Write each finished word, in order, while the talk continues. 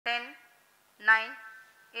10, 9,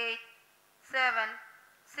 8, 7,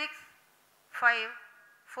 6, 5,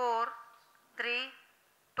 4, 3,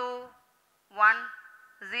 2, 1,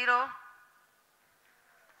 0.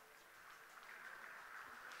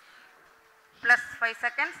 Plus 5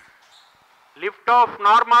 seconds. Lift off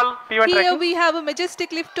normal. Here we have a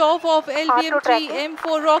majestic lift-off of LVM-3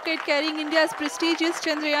 M4 rocket carrying India's prestigious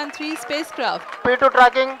Chandrayaan-3 spacecraft. P2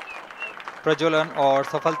 tracking. प्रज्वलन और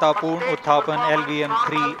सफलतापूर्ण उत्थापन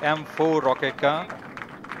LVM-3 M4 rocket का।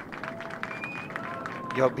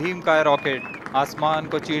 यह भीमकाय rocket आसमान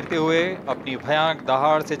को चीरते हुए अपनी भयानक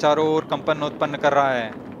दहाड़ से चारों ओर कंपन उत्पन्न कर रहा है।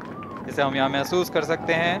 इसे हम यहाँ महसूस कर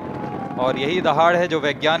सकते हैं और यही दहाड़ है जो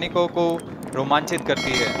वैज्ञानिकों को रोमांचित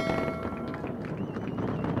करती है।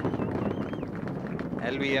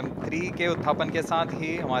 LVM-3 के उत्थापन के साथ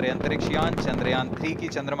ही हमारे अंतरिक्ष यान चंद्रयान-3 की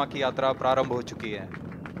चंद्रमा की यात्रा प्रारंभ हो चुकी है।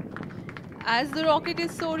 As the rocket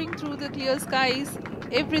is soaring through the clear skies,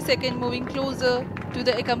 every second moving closer to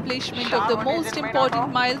the accomplishment of the most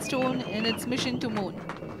important milestone in its mission to moon.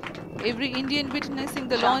 Every Indian witnessing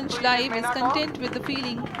the launch live is content with the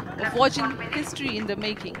feeling of watching history in the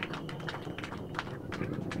making.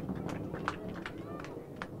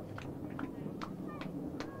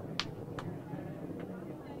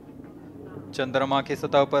 चंद्रमा की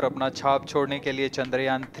सतह पर अपना छाप छोड़ने के लिए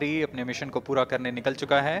चंद्रयान-3 अपने मिशन को पूरा करने निकल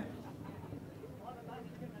चुका है।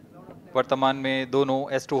 वर्तमान में दोनों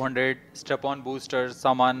S-200 स्ट्रैप-ऑन बूस्टर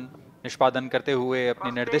सामान निष्पादन करते हुए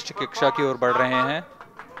अपनी निर्दिष्ट कक्षा की ओर बढ़ रहे हैं।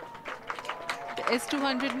 The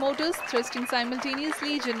S-200 motors thrusting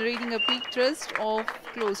simultaneously, generating a peak thrust of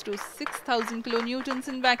close to 6,000 kilonewtons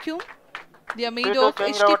in vacuum. They are made of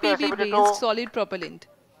HTPB-based solid propellant.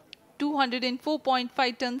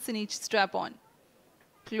 204.5 tons in each strap-on.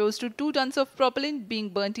 Close to 2 tons of propellant being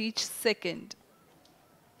burnt each second.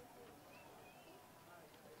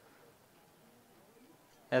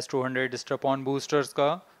 S-200 strap-on boosters का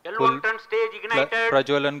कुल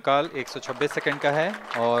प्रज्वलन काल 126 second का है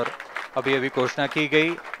और अभी घोषणा की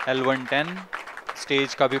गई L110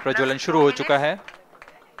 स्टेज का भी प्रज्वलन शुरू हो चुका है।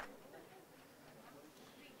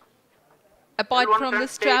 Apart from the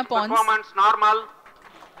strap-ons,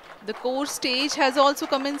 the core stage has also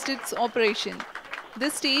commenced its operation.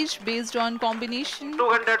 This stage, based on combination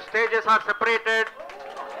 200 stages are separated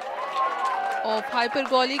of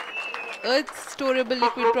hypergolic Earth storable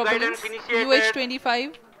liquid propellants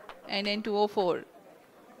UH-25 and N2O4.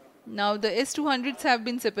 Now the S-200s have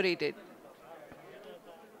been separated.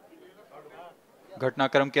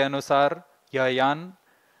 घटनाक्रम के अनुसार इस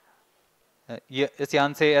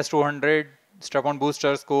यान से S-200 strap-on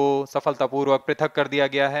boosters को सफलतापूर्वक पृथक कर दिया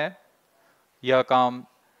गया है। यह काम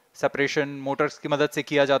सेपरेशन मोटर्स की मदद से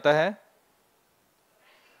किया जाता है।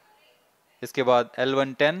 इसके बाद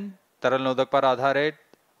L110 तरल नोदक पर आधारित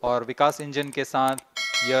और विकास इंजन के साथ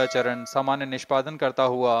यह चरण सामान्य निष्पादन करता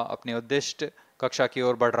हुआ अपनी उद्दिष्ट कक्षा की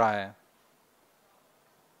ओर बढ़ रहा है।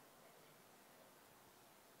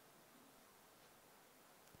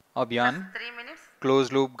 अब यान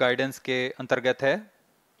क्लोज लूप गाइडेंस के अंतर्गत है।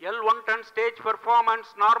 L110 stage performance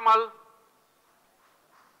normal.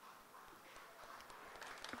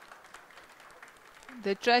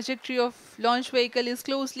 The trajectory of launch vehicle is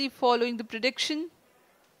closely following the prediction.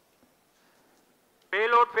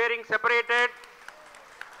 Payload fairing separated.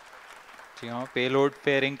 जी हाँ, पेलोड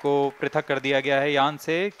फेयरिंग को पृथक कर दिया गया है यान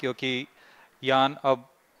से, क्योंकि यान अब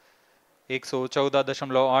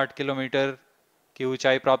 114.8 किलोमीटर की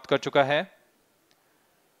ऊंचाई प्राप्त कर चुका है।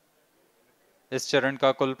 इस चरण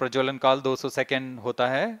का कुल प्रज्वलन काल 200 सेकेंड होता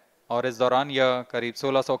है और इस दौरान यह करीब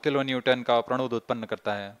 1600 किलो न्यूटन का प्रणोद उत्पन्न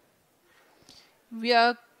करता है। We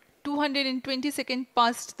are 220 seconds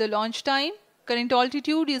past the launch time. Current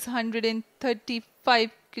altitude is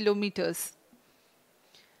 135 kilometers.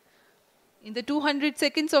 In the 200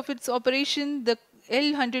 seconds of its operation, the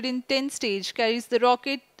L110 stage carries the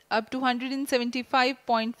rocket up to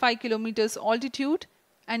 175.5 kilometers altitude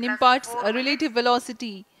and imparts a relative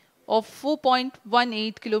velocity of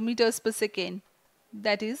 4.18 kilometers per second.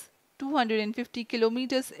 That is 250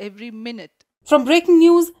 kilometers every minute. From breaking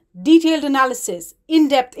news, detailed analysis,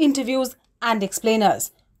 in-depth interviews and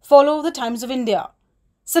explainers, follow the Times of India.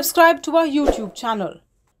 Subscribe to our YouTube channel.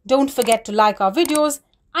 Don't forget to like our videos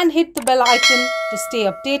and hit the bell icon to stay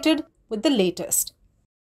updated with the latest.